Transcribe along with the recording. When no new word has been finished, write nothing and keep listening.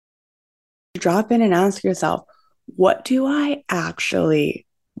drop in and ask yourself, what do I actually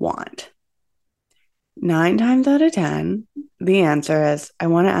want? 9 times out of 10, the answer is, I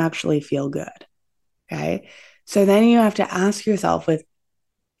want to actually feel good. Okay. So then you have to ask yourself with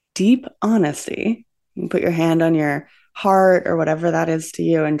deep honesty, you can put your hand on your heart or whatever that is to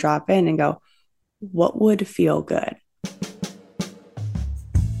you and drop in and go, what would feel good?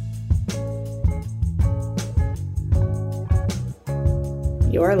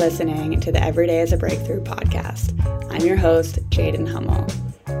 You're listening to the Every Day is a Breakthrough podcast. I'm your host, Jaden Hummel.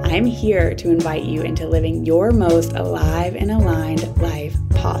 I'm here to invite you into living your most alive and aligned life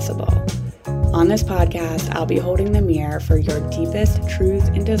possible. On this podcast, I'll be holding the mirror for your deepest truths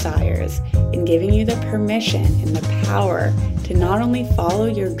and desires and giving you the permission and the power to not only follow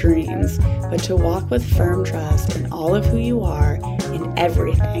your dreams, but to walk with firm trust in all of who you are and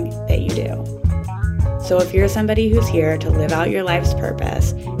everything that you do. So if you're somebody who's here to live out your life's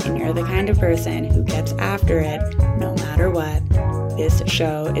purpose and you're the kind of person who gets after it no matter what, this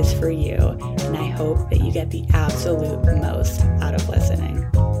show is for you, and I hope that you get the absolute most out of listening.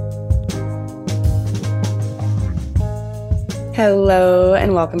 Hello,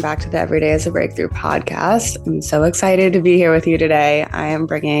 and welcome back to the Every Day is a Breakthrough podcast. I'm so excited to be here with you today. I am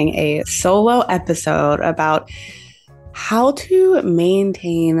bringing a solo episode about how to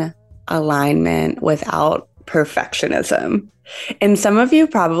maintain alignment without perfectionism. And some of you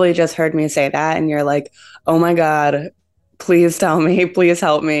probably just heard me say that and you're like, oh my God, please tell me, please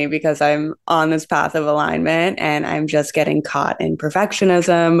help me, because I'm on this path of alignment and I'm just getting caught in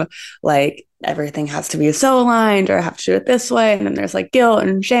perfectionism. Like everything has to be so aligned, or I have to do it this way. And then there's like guilt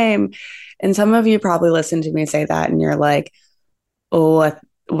and shame. And some of you probably listen to me say that and you're like, oh,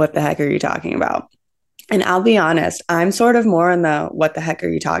 what the heck are you talking about? And I'll be honest, I'm sort of more in the what the heck are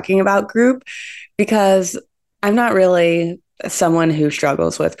you talking about group, because I'm not really someone who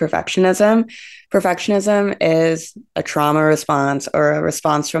struggles with perfectionism. Perfectionism is a trauma response or a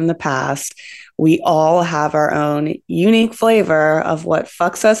response from the past. We all have our own unique flavor of what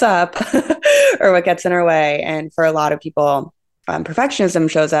fucks us up or what gets in our way. And for a lot of people, perfectionism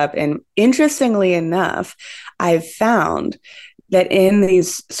shows up. And interestingly enough, I've found that in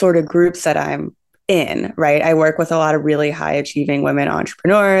these sort of groups that I'm in, right? I work with a lot of really high achieving women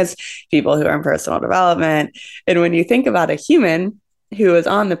entrepreneurs, people who are in personal development. And when you think about a human who is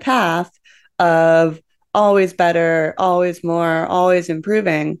on the path of always better, always more, always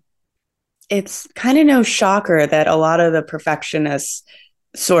improving, it's kind of no shocker that a lot of the perfectionists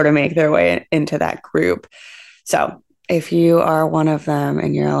sort of make their way into that group. So if you are one of them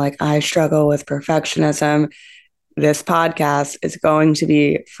and you're like, I struggle with perfectionism, this podcast is going to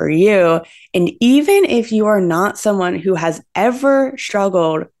be for you. And even if you are not someone who has ever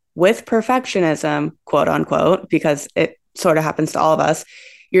struggled with perfectionism, quote unquote, because it sort of happens to all of us,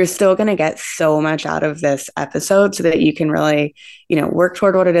 you're still going to get so much out of this episode so that you can really, work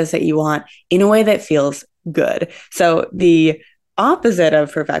toward what it is that you want in a way that feels good. So the opposite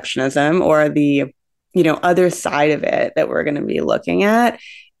of perfectionism, or the, other side of it that we're going to be looking at,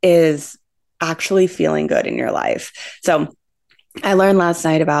 is actually feeling good in your life. So I learned last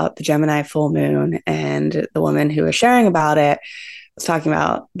night about the Gemini full moon, and the woman who was sharing about it was talking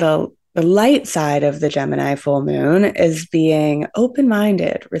about the light side of the Gemini full moon is being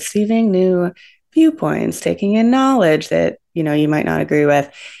open-minded, receiving new viewpoints, taking in knowledge that, you might not agree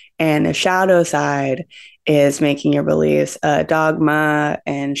with. And the shadow side is making your beliefs a dogma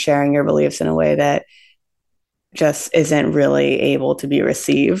and sharing your beliefs in a way that just isn't really able to be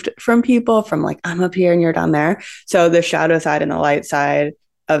received from people, from like, I'm up here and you're down there. So the shadow side and the light side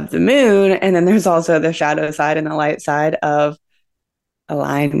of the moon. And then there's also the shadow side and the light side of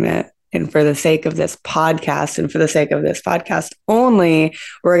alignment. And for the sake of this podcast, and for the sake of this podcast only,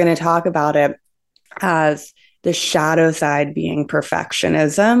 we're going to talk about it as the shadow side being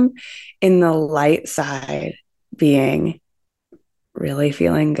perfectionism, in the light side being really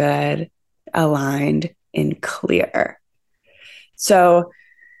feeling good, aligned, and clear. So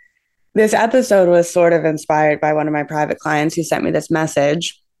this episode was sort of inspired by one of my private clients who sent me this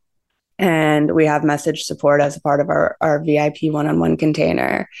message. And we have message support as a part of our VIP one-on-one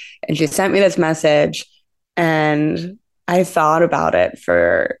container. And she sent me this message, and I thought about it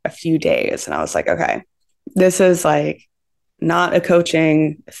for a few days. And I was like, okay, this is like not a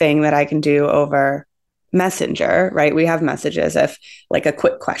coaching thing that I can do over Messenger, right? We have messages if like a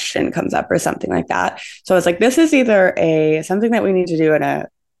quick question comes up or something like that. So I was like, this is either something that we need to do in a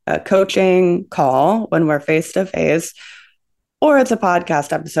coaching call when we're face to face, or it's a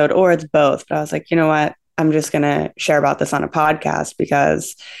podcast episode, or it's both. But I was like, you know what? I'm just going to share about this on a podcast,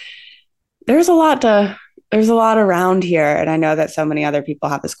 because there's a lot to there's a lot around here. And I know that so many other people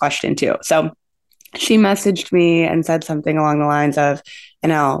have this question too. So she messaged me and said something along the lines of,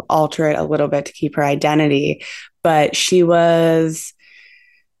 and I'll alter it a little bit to keep her identity, but she was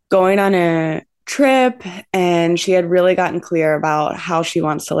going on a trip and she had really gotten clear about how she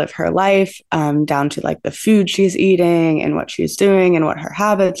wants to live her life, down to like the food she's eating and what she's doing and what her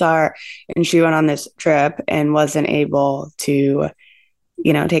habits are. And she went on this trip and wasn't able to,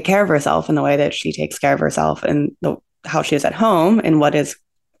 take care of herself in the way that she takes care of herself and how she is at home and what is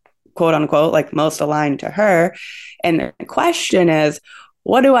quote unquote like most aligned to her. And the question is,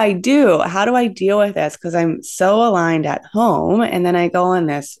 what do I do? How do I deal with this? Because I'm so aligned at home. And then I go on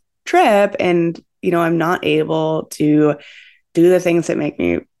this trip and, I'm not able to do the things that make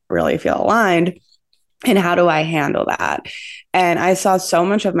me really feel aligned. And how do I handle that? And I saw so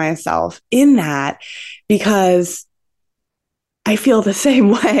much of myself in that because I feel the same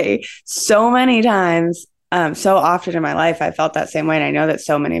way so many times. So often in my life, I felt that same way. And I know that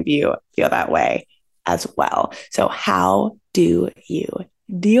so many of you feel that way as well. So, how do you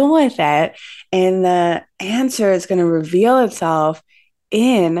deal with it? And the answer is going to reveal itself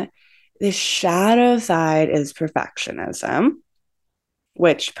in the shadow side is perfectionism,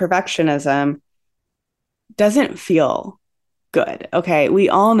 which perfectionism doesn't feel good. Okay. We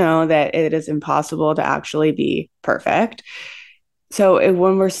all know that it is impossible to actually be perfect. So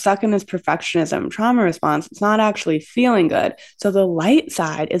when we're stuck in this perfectionism trauma response, it's not actually feeling good. So the light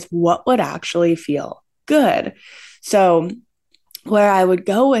side is what would actually feel good. So where I would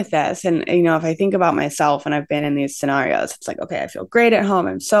go with this, and if I think about myself and I've been in these scenarios, it's like, okay, I feel great at home.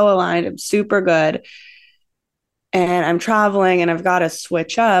 I'm so aligned. I'm super good. And I'm traveling and I've got to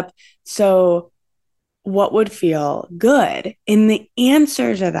switch up. So what would feel good? And the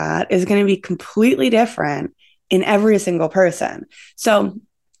answer to that is going to be completely different in every single person. So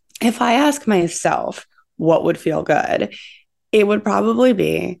if I ask myself what would feel good, it would probably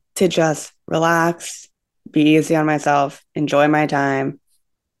be to just relax, be easy on myself, enjoy my time,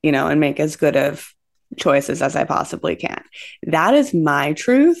 and make as good of choices as I possibly can. That is my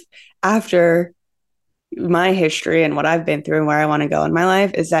truth after my history and what I've been through and where I want to go in my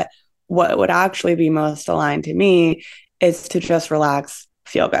life, is that what would actually be most aligned to me is to just relax,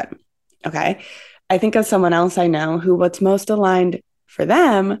 feel good. Okay. I think of someone else I know who what's most aligned for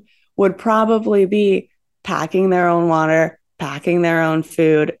them would probably be packing their own water, packing their own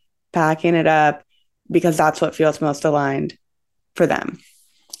food, packing it up, because that's what feels most aligned for them.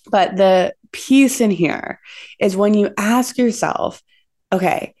 But the piece in here is when you ask yourself,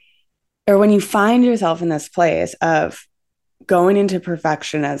 okay, or when you find yourself in this place of going into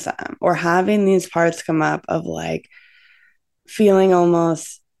perfectionism or having these parts come up of like feeling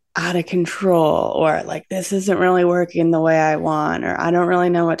almost out of control, or like this isn't really working the way I want, or I don't really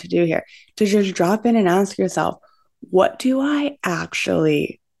know what to do here, to just drop in and ask yourself, what do I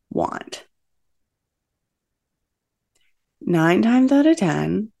actually want? 9 times out of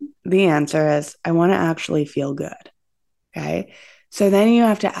 10, the answer is I want to actually feel good. Okay. So then you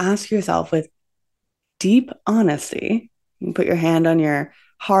have to ask yourself with deep honesty, you can put your hand on your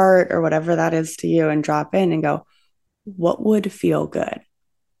heart or whatever that is to you and drop in and go, what would feel good?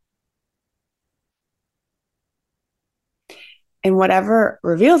 And whatever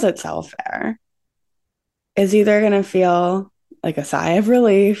reveals itself there is either going to feel like a sigh of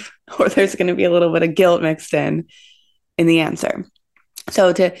relief or there's going to be a little bit of guilt mixed in the answer.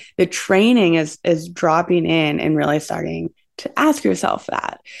 So the training is dropping in and really starting to ask yourself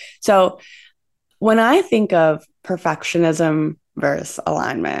that. So when I think of perfectionism versus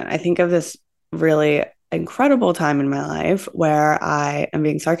alignment, I think of this really incredible time in my life where I am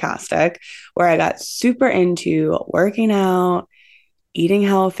being sarcastic, where I got super into working out, eating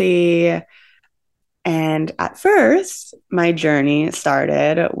healthy. And at first, my journey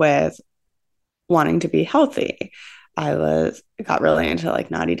started with wanting to be healthy. Got really into like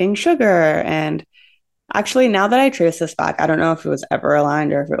not eating sugar. And actually, now that I trace this back, I don't know if it was ever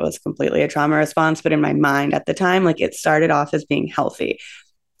aligned or if it was completely a trauma response, but in my mind at the time, like it started off as being healthy.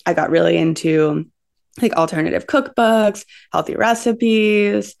 I got really into like alternative cookbooks, healthy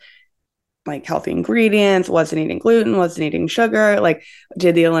recipes, like healthy ingredients, wasn't eating gluten, wasn't eating sugar, like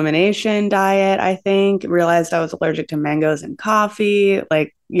did the elimination diet, I think, realized I was allergic to mangoes and coffee.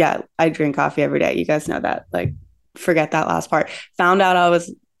 Like, yeah, I drink coffee every day. You guys know that. Like, forget that last part. Found out I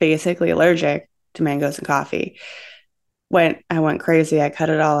was basically allergic to mangoes and coffee. I went crazy. I cut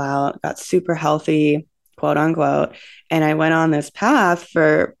it all out, got super healthy, quote unquote. And I went on this path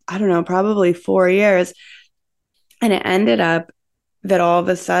for, I don't know, probably 4 years. And it ended up that all of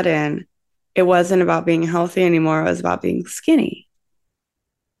a sudden, it wasn't about being healthy anymore. It was about being skinny.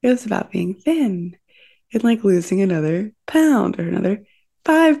 It was about being thin. and like losing another pound or another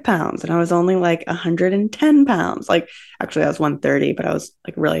 5 pounds. And I was only like 110 pounds. Like, actually, I was 130, but I was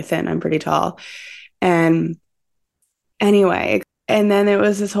like really thin. I'm pretty tall. And anyway, and then it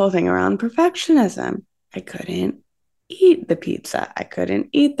was this whole thing around perfectionism. I couldn't eat the pizza, I couldn't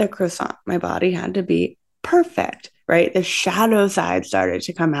eat the croissant. My body had to be perfect, right? The shadow side started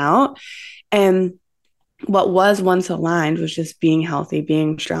to come out. And what was once aligned was just being healthy,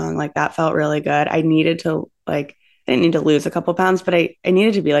 being strong. Like that felt really good. I needed to like, I didn't need to lose a couple pounds, but I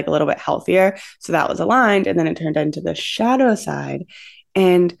needed to be like a little bit healthier. So that was aligned. And then it turned into the shadow side.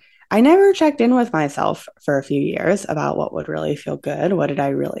 And I never checked in with myself for a few years about what would really feel good. What did I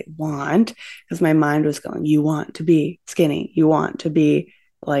really want? Because my mind was going, you want to be skinny. You want to be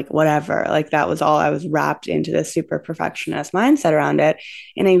like whatever. Like that was all I was wrapped into this super perfectionist mindset around it.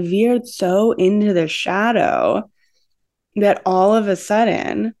 And I veered so into the shadow that all of a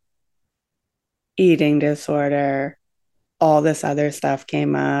sudden, eating disorder, all this other stuff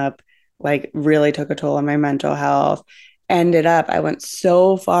came up, like really took a toll on my mental health. Ended up, I went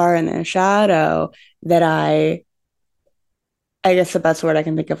so far in the shadow that I guess the best word I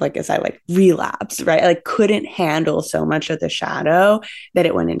can think of like is I like relapsed, right? I like couldn't handle so much of the shadow that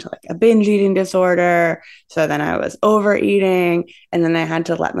it went into like a binge eating disorder. So then I was overeating, and then I had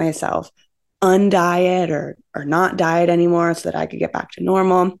to let myself undiet or not diet anymore so that I could get back to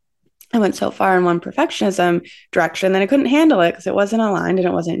normal. I went so far in one perfectionism direction that I couldn't handle it because it wasn't aligned and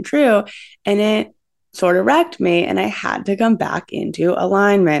it wasn't true. And it sort of wrecked me. And I had to come back into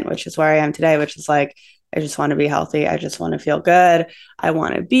alignment, which is where I am today, which is like, I just want to be healthy. I just want to feel good. I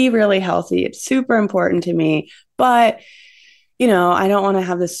want to be really healthy. It's super important to me. But I don't want to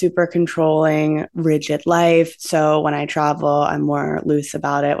have this super controlling, rigid life. So when I travel, I'm more loose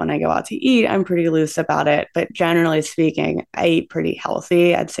about it. When I go out to eat, I'm pretty loose about it. But generally speaking, I eat pretty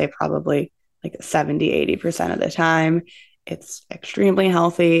healthy. I'd say probably like 70, 80% of the time. It's extremely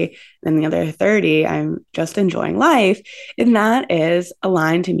healthy. And the other 30, I'm just enjoying life. And that is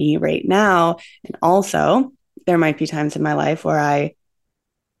aligned to me right now. And also, there might be times in my life where I,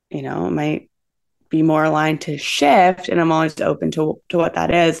 might be more aligned to shift, and I'm always open to what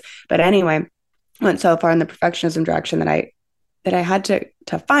that is. But anyway, I went so far in the perfectionism direction that I had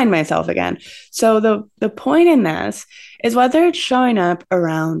to find myself again. So the point in this is whether it's showing up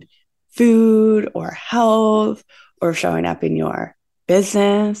around food or health, or showing up in your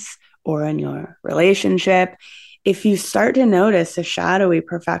business or in your relationship, if you start to notice the shadowy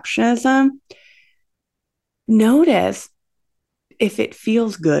perfectionism, notice if it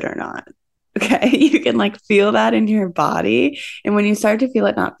feels good or not. Okay. You can like feel that in your body. And when you start to feel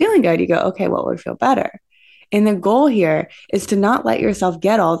it not feeling good, you go, okay, what would feel better? And the goal here is to not let yourself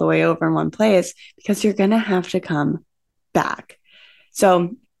get all the way over in one place, because you're going to have to come back.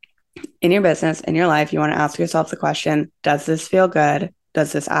 So in your business, in your life, you want to ask yourself the question, does this feel good?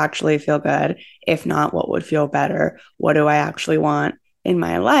 Does this actually feel good? If not, what would feel better? What do I actually want in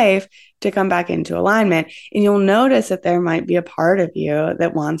my life to come back into alignment? And you'll notice that there might be a part of you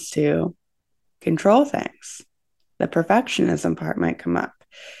that wants to control things. The perfectionism part might come up.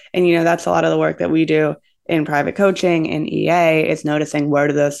 And, that's a lot of the work that we do in private coaching and EA, is noticing where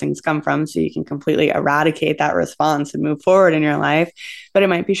do those things come from so you can completely eradicate that response and move forward in your life. But it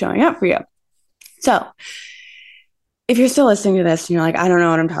might be showing up for you. So if you're still listening to this and you're like, I don't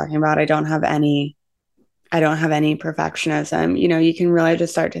know what I'm talking about, I don't have any perfectionism, you can really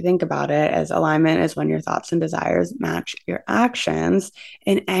just start to think about it as alignment is when your thoughts and desires match your actions,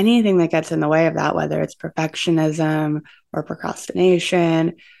 and anything that gets in the way of that, whether it's perfectionism or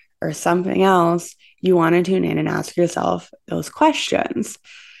procrastination or something else, you want to tune in and ask yourself those questions.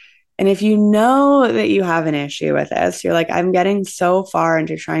 And if you know that you have an issue with this, you're like, I'm getting so far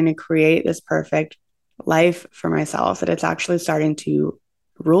into trying to create this perfect life for myself that it's actually starting to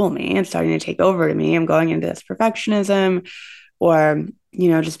rule me and starting to take over to me. I'm going into this perfectionism, or,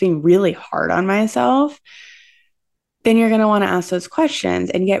 just being really hard on myself. Then you're going to want to ask those questions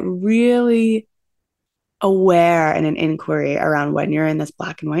and get really aware and an inquiry around when you're in this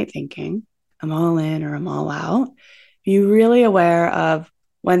black and white thinking, I'm all in or I'm all out. Be really aware of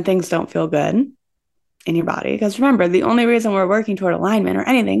when things don't feel good in your body. Because remember, the only reason we're working toward alignment or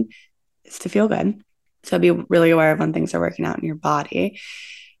anything is to feel good. So be really aware of when things are working out in your body,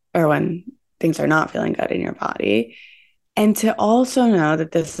 or when things are not feeling good in your body. And to also know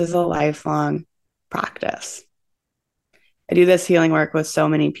that this is a lifelong practice. I do this healing work with so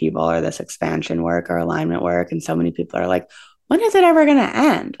many people, or this expansion work or alignment work. And so many people are like, when is it ever going to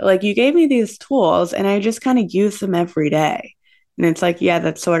end? Like, you gave me these tools and I just kind of use them every day. And it's like, yeah,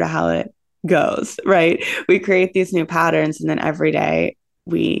 that's sort of how it goes, right? We create these new patterns and then every day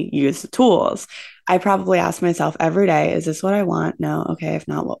we use the tools. I probably ask myself every day, is this what I want? No. Okay. If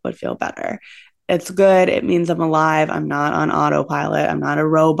not, what would feel better? It's good. It means I'm alive. I'm not on autopilot. I'm not a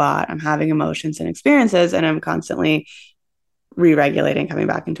robot. I'm having emotions and experiences, and I'm constantly re-regulating, coming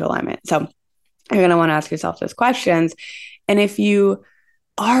back into alignment. So you're going to want to ask yourself those questions. And if you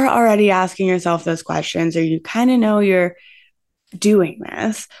are already asking yourself those questions, or you kind of know you're doing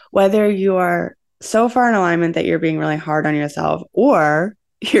this, whether you are so far in alignment that you're being really hard on yourself, or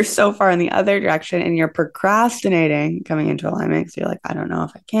you're so far in the other direction and you're procrastinating coming into alignment because you're like, I don't know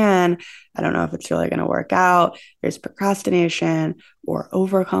if I can. I don't know if it's really going to work out. There's procrastination or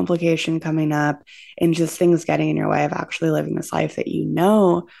overcomplication coming up, and just things getting in your way of actually living this life that you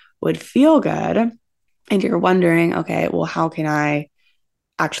know would feel good. And you're wondering, okay, well, how can I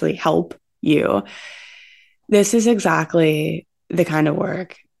actually help you? This is exactly the kind of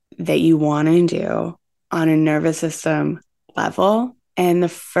work that you want to do on a nervous system level. And the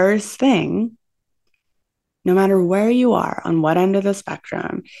first thing, no matter where you are on what end of the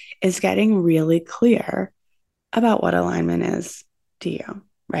spectrum, is getting really clear about what alignment is to you,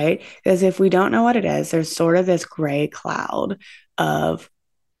 right? Because if we don't know what it is, there's sort of this gray cloud of,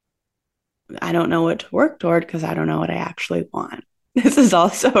 I don't know what to work toward because I don't know what I actually want. This is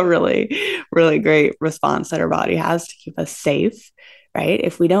also a really, really great response that our body has to keep us safe, right?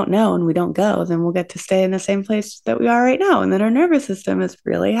 If we don't know and we don't go, then we'll get to stay in the same place that we are right now. And then our nervous system is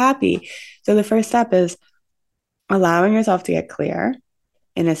really happy. So the first step is allowing yourself to get clear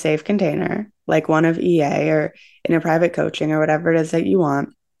in a safe container, like one of EA or in a private coaching or whatever it is that you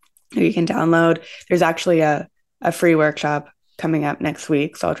want. Or you can download, there's actually a free workshop coming up next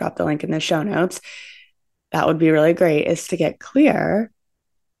week. So I'll drop the link in the show notes. That would be really great, is to get clear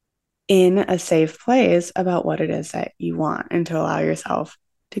in a safe place about what it is that you want, and to allow yourself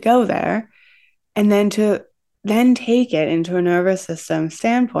to go there, and then to then take it into a nervous system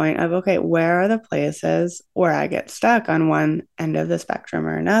standpoint of, okay, where are the places where I get stuck on one end of the spectrum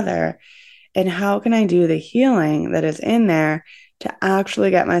or another, and how can I do the healing that is in there to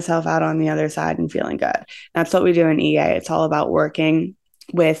actually get myself out on the other side and feeling good. That's what we do in EA. It's all about working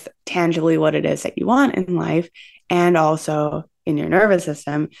with tangibly what it is that you want in life, and also in your nervous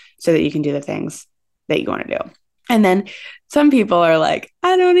system, so that you can do the things that you want to do. And then some people are like,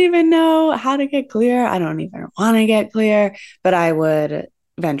 I don't even know how to get clear. I don't even want to get clear. But I would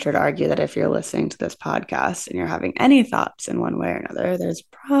venture to argue that if you're listening to this podcast and you're having any thoughts in one way or another, there's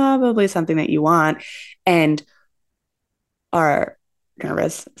probably something that you want. And our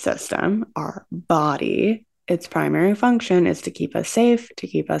nervous system, our body, its primary function is to keep us safe, to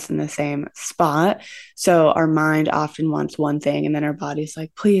keep us in the same spot. So our mind often wants one thing, and then our body's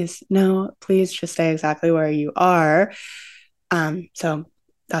like, please, no, please just stay exactly where you are. So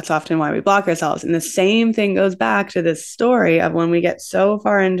that's often why we block ourselves. And the same thing goes back to this story of when we get so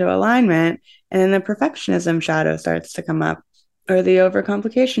far into alignment, and then the perfectionism shadow starts to come up, or the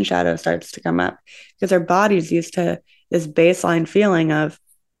overcomplication shadow starts to come up, because our body's used to this baseline feeling of,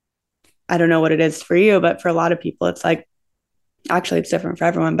 I don't know what it is for you, but for a lot of people, it's like, actually, it's different for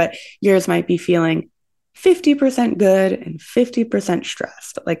everyone, but yours might be feeling 50% good and 50%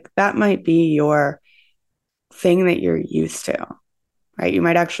 stressed. Like that might be your thing that you're used to, right? You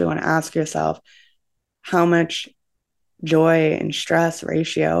might actually want to ask yourself, how much joy and stress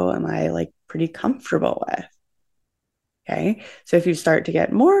ratio am I like pretty comfortable with? Okay. So if you start to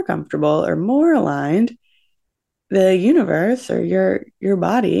get more comfortable or more aligned, the universe or your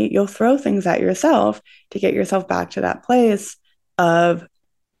body, you'll throw things at yourself to get yourself back to that place of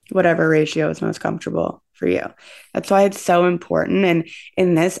whatever ratio is most comfortable for you. That's why it's so important. And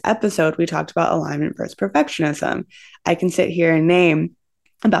in this episode, we talked about alignment versus perfectionism. I can sit here and name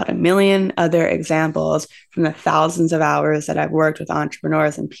about a million other examples from the thousands of hours that I've worked with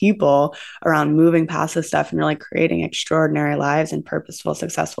entrepreneurs and people around moving past this stuff and really creating extraordinary lives and purposeful,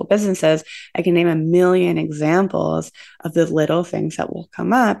 successful businesses. I can name a million examples of the little things that will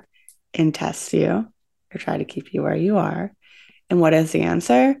come up and test you or try to keep you where you are. And what is the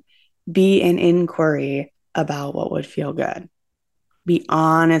answer? Be an inquiry about what would feel good. Be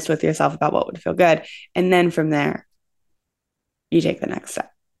honest with yourself about what would feel good. And then from there, you take the next step.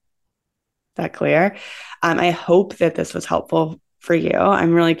 Is that clear? I hope that this was helpful for you.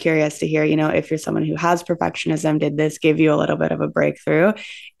 I'm really curious to hear, if you're someone who has perfectionism, did this give you a little bit of a breakthrough?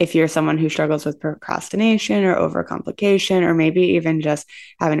 If you're someone who struggles with procrastination or overcomplication, or maybe even just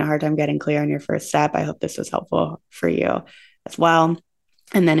having a hard time getting clear on your first step, I hope this was helpful for you as well.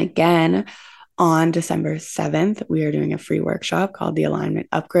 And then again, on December 7th, we are doing a free workshop called the Alignment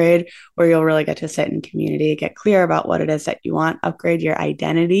Upgrade, where you'll really get to sit in community, get clear about what it is that you want, upgrade your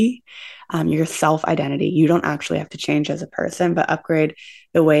identity, your self-identity. You don't actually have to change as a person, but upgrade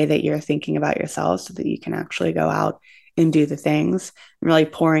the way that you're thinking about yourself so that you can actually go out and do the things. I'm really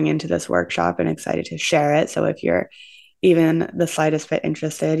pouring into this workshop and excited to share it. So if you're even the slightest bit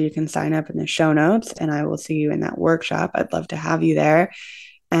interested, you can sign up in the show notes and I will see you in that workshop. I'd love to have you there.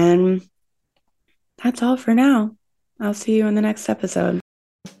 And that's all for now. I'll see you in the next episode.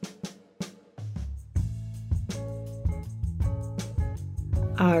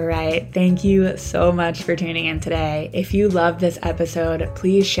 All right. Thank you so much for tuning in today. If you loved this episode,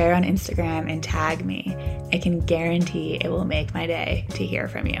 please share on Instagram and tag me. I can guarantee it will make my day to hear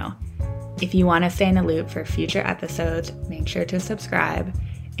from you. If you want to stay in the loop for future episodes, make sure to subscribe.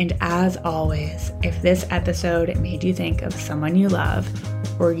 And as always, if this episode made you think of someone you love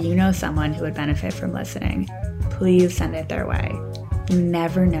or you know someone who would benefit from listening, please send it their way. You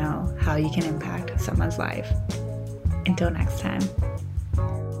never know how you can impact someone's life. Until next time.